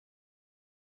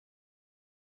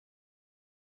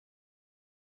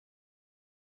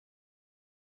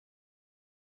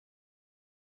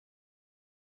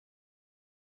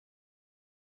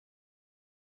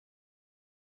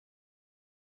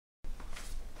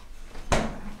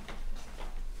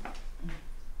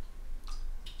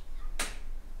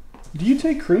Do you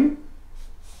take cream?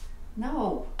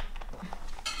 No.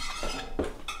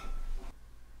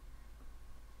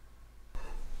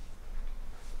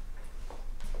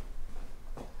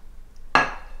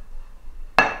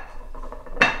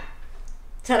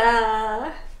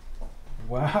 Ta-da!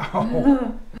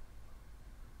 Wow.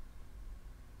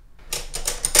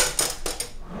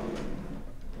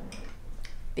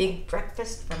 Big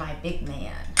breakfast for my big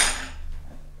man.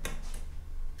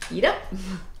 Eat up.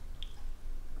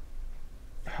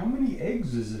 How many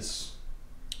eggs is this?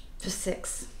 Just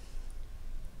 6.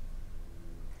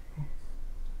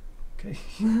 Okay.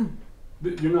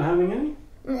 But you're not having any?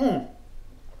 Mm-mm.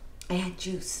 I had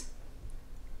juice.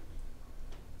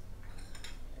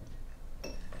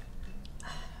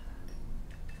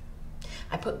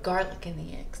 I put garlic in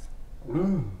the eggs.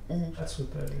 That's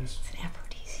what that is. It's an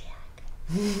aphrodisiac.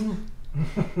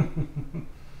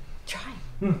 Try.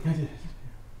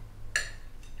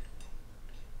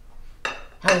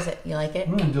 How is it? You like it?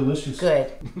 Delicious.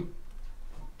 Good.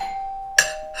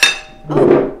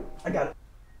 Oh. I got it.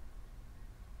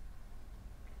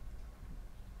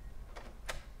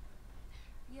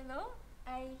 Hello,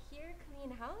 I hear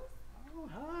clean house. Oh,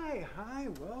 hi,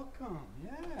 welcome.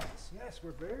 Yes,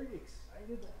 we're very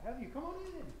excited to have you. Come on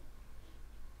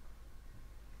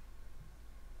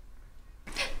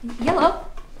in. Hello.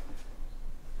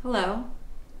 Hello.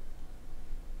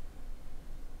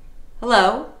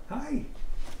 Hello. Hi.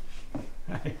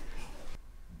 Hi.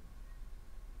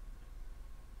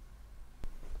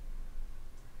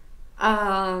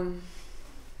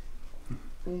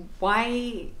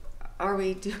 Why are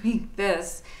we doing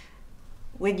this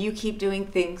when you keep doing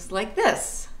things like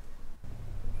this?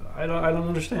 I don't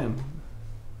understand.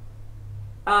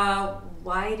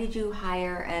 Why did you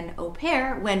hire an au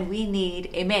pair when we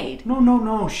need a maid?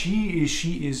 No. She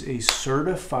is a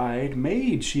certified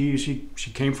maid. She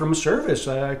came from a service.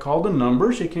 I called a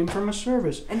number. She came from a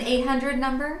service. An 800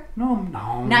 number? No.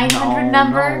 900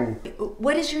 number? No.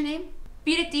 What is your name?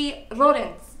 BT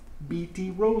Rollins. BT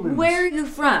Rollins. Where are you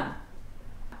from?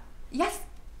 Yes.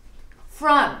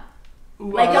 From?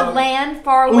 Like a land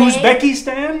far away?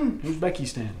 Uzbekistan?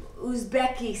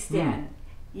 Uzbekistan.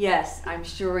 Yes, I'm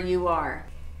sure you are.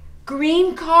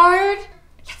 Green card?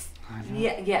 Yes.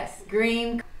 Yes,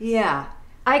 green. Yeah.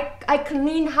 I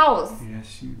clean house.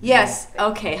 Yes, you do. Yes.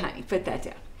 Okay, honey, put that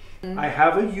down. I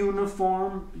have a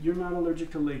uniform. You're not allergic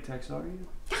to latex, are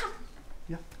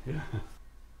you? Yeah.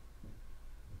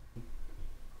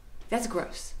 That's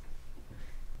gross.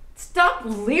 Stop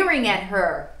leering at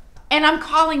her. And I'm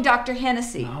calling Dr.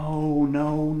 Hennessy. No.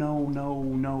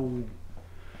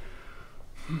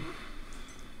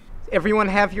 Everyone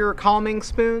have your calming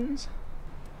spoons?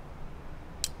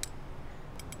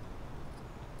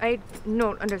 I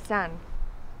don't understand.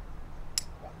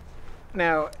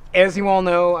 Now, as you all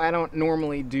know, I don't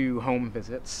normally do home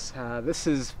visits. This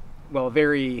is, well,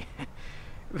 very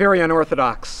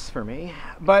unorthodox for me.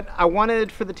 But I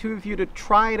wanted for the two of you to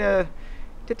try to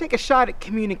take a shot at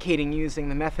communicating using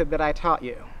the method that I taught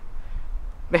you.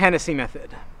 The Hennessy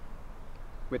Method,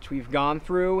 which we've gone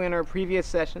through in our previous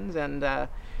sessions and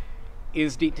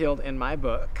is detailed in my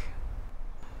book.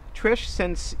 Trish,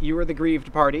 since you were the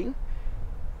grieved party,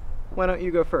 why don't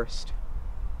you go first?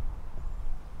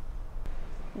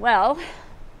 Well,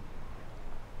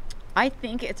 I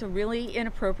think it's a really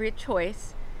inappropriate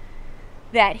choice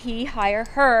that he hire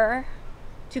her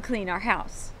to clean our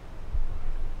house.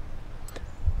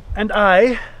 And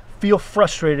I feel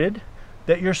frustrated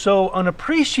that you're so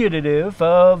unappreciative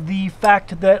of the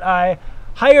fact that I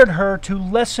hired her to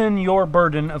lessen your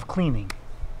burden of cleaning.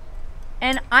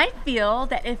 And I feel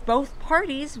that if both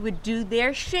parties would do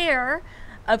their share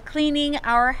of cleaning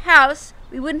our house,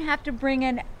 we wouldn't have to bring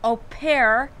an au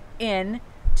pair in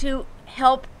to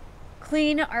help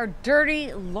clean our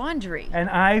dirty laundry. And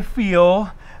I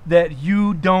feel that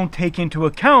you don't take into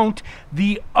account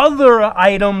the other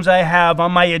items I have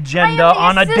on my agenda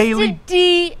on a daily...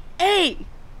 DA!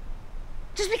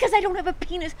 Just because I don't have a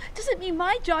penis doesn't mean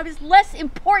my job is less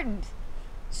important.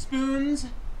 Spoons?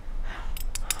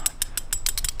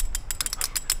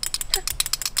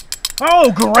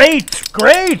 Oh, great!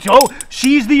 Oh,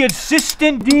 she's the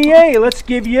assistant DA. Let's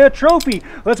give you a trophy.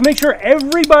 Let's make sure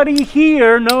everybody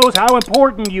here knows how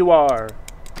important you are.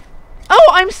 Oh,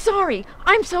 I'm sorry.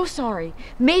 I'm so sorry.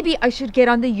 Maybe I should get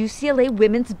on the UCLA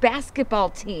women's basketball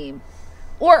team.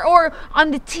 Or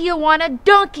on the Tijuana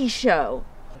Donkey Show.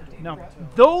 Now,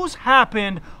 those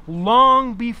happened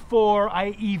long before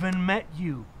I even met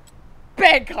you.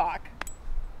 Bangkok.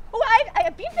 Oh,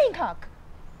 I've been Bangkok.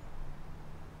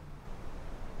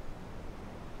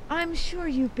 I'm sure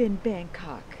you've been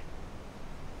Bangkok.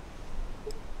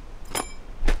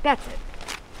 That's it.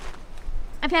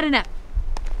 I've had enough.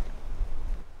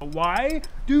 Why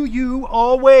do you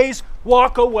always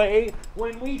walk away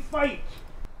when we fight?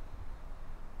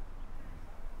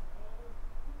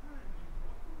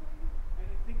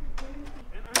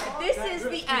 This is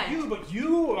the end. But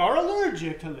you are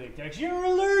allergic to latex. You're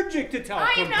allergic to talcum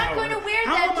I am not powder. going to wear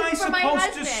How that am I for my supposed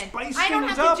husband. to spice I don't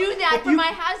things have up to do that if for you-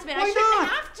 my husband. I Why shouldn't not?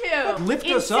 have to. Lift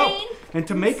us up and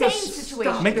to make us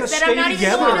situation. make us That stay I'm not even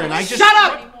together. allowed to And I listen just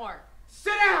Shut up! anymore.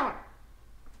 Sit down!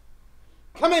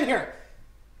 Come in here.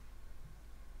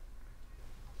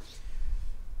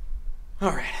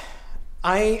 All right.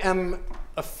 I am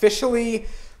officially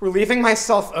relieving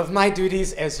myself of my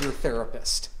duties as your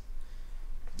therapist.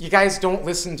 You guys don't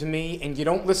listen to me, and you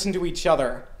don't listen to each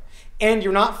other. And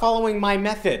you're not following my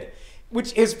method,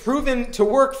 which is proven to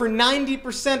work for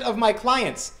 90% of my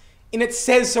clients. And it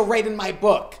says so right in my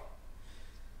book.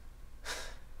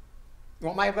 You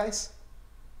want my advice?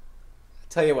 I'll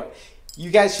tell you what.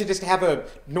 You guys should just have a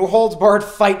no-holds-barred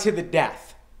fight to the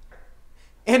death.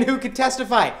 And who could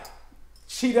testify?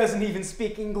 She doesn't even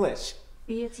speak English.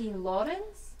 Beauty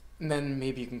Lawrence? And then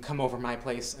maybe you can come over my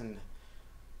place and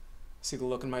see the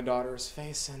look in my daughter's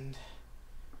face and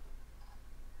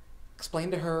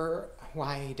explain to her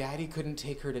why Daddy couldn't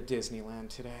take her to Disneyland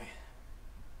today.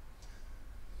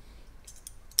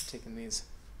 I'm taking these.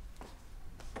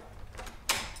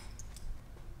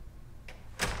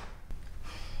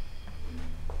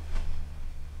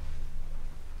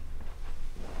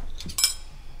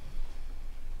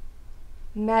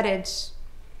 Marriage.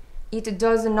 It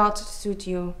does not suit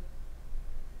you.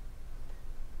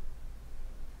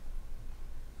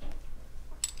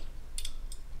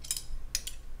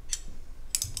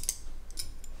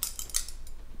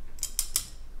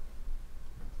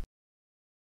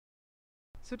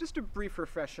 So just a brief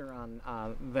refresher on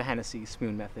the Hennessy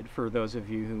spoon method for those of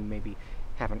you who maybe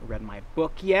haven't read my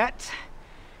book yet.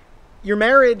 Your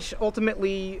marriage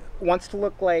ultimately wants to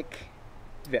look like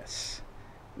this.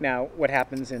 Now, what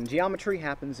happens in geometry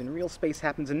happens in real space,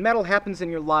 happens in metal, happens in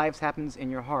your lives, happens in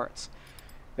your hearts.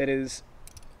 That is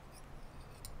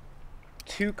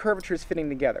two curvatures fitting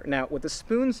together. Now, what the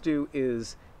spoons do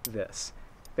is this.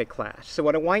 They clash. So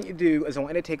what I want you to do is I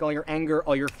want you to take all your anger,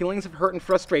 all your feelings of hurt and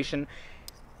frustration,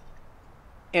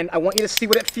 and I want you to see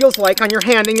what it feels like on your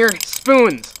hand and your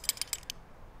spoons.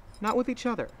 Not with each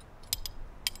other.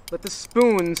 Let the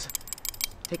spoons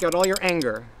take out all your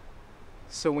anger.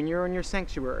 So when you're in your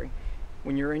sanctuary,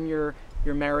 when you're in your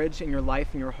marriage and your life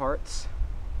and your hearts,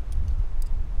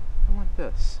 I want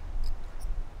this,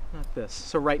 not this.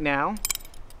 So right now,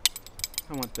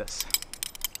 I want this.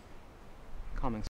 Calming.